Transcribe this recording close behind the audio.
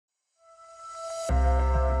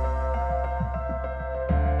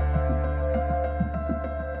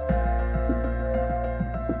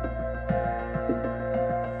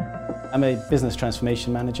I'm a business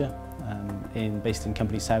transformation manager based in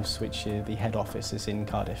Companies House, which the head office is in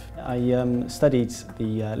Cardiff. I studied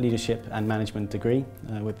the leadership and management degree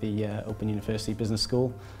with the Open University Business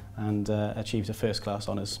School and achieved a first-class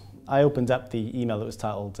honours. I opened up the email that was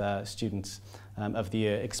titled Student of the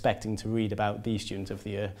Year, expecting to read about the Student of the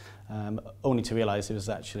Year, only to realise it was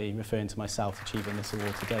actually referring to myself achieving this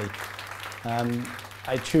award today.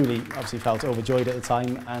 I truly obviously felt overjoyed at the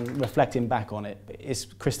time, and reflecting back on it, it's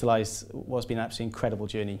crystallised what's been an absolutely incredible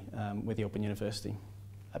journey with the Open University.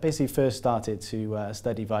 I basically first started to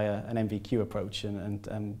study via an MVQ approach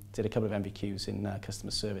and did a couple of MVQs in customer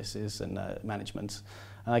services and management,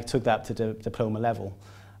 and I took that to diploma level.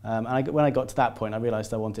 When I got to that point, I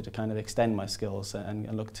realised I wanted to kind of extend my skills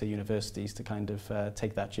and look to universities to kind of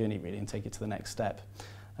take that journey really and take it to the next step.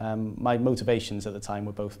 My motivations at the time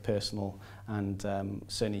were both personal and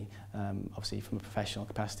certainly obviously from a professional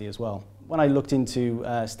capacity as well. When I looked into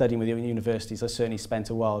studying with universities, I certainly spent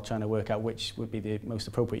a while trying to work out which would be the most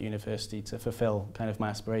appropriate university to fulfil kind of my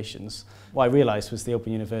aspirations. What I realised was the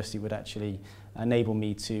Open University would actually enable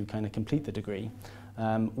me to kind of complete the degree,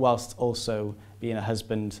 whilst also being a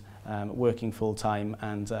husband, working full-time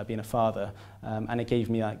and being a father, and it gave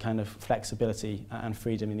me that kind of flexibility and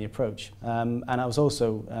freedom in the approach. And I was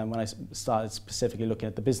also, when I started specifically looking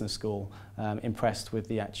at the business school, impressed with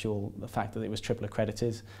the fact that it was triple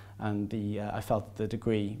accredited, and I felt the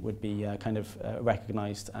degree would be kind of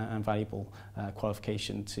recognised and valuable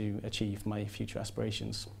qualification to achieve my future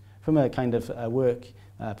aspirations. From a kind of work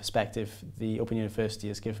perspective, the Open University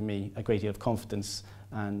has given me a great deal of confidence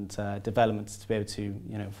and development to be able to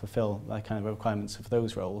fulfil that kind of requirements of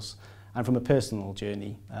those roles. And from a personal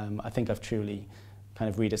journey, I think I've truly kind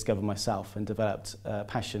of rediscovered myself and developed a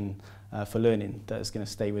passion for learning that is going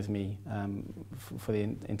to stay with me for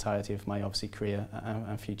the entirety of my obviously career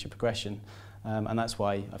and future progression. And that's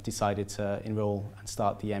why I've decided to enrol and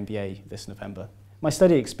start the MBA this November. My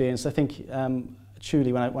study experience, I think,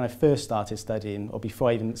 truly when I first started studying, or before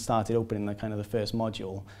I even started opening the first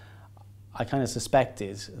module, I kind of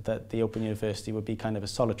suspected that the Open University would be kind of a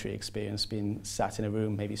solitary experience, being sat in a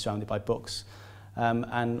room, maybe surrounded by books.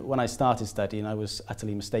 And when I started studying, I was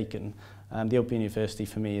utterly mistaken. The Open University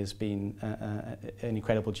for me has been an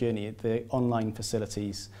incredible journey. The online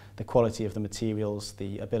facilities, the quality of the materials,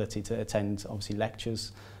 the ability to attend obviously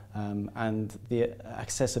lectures, and the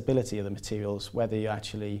accessibility of the materials, whether you're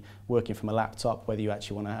actually working from a laptop, whether you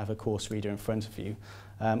actually want to have a course reader in front of you,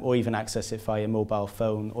 or even access it via mobile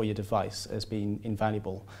phone or your device, has been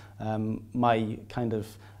invaluable. My kind of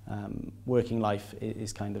working life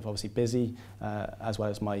is kind of obviously busy, as well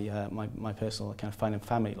as my personal kind of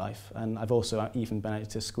family life, and I've also even been able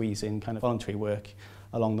to squeeze in kind of voluntary work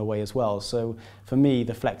along the way as well. So for me,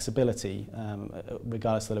 the flexibility,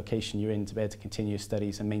 regardless of the location you're in, to be able to continue your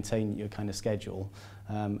studies and maintain your kind of schedule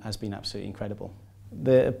has been absolutely incredible.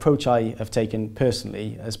 The approach I have taken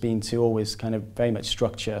personally has been to always kind of very much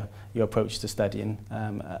structure your approach to studying,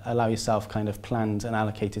 allow yourself kind of planned and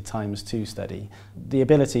allocated times to study. The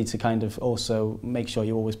ability to kind of also make sure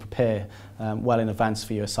you always prepare well in advance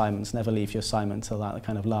for your assignments, never leave your assignment till that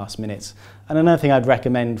kind of last minute. And another thing I'd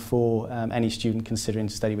recommend for any student considering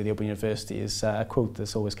to study with the Open University is a quote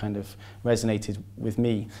that's always kind of resonated with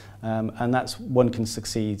me, and that's: one can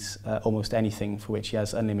succeed almost anything for which he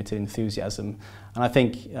has unlimited enthusiasm. And I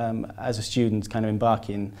think as a student kind of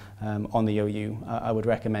embarking on the OU, I would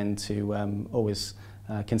recommend to always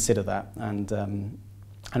consider that and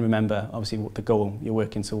remember obviously what the goal you're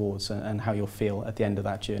working towards and how you'll feel at the end of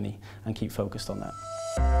that journey, and keep focused on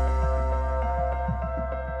that.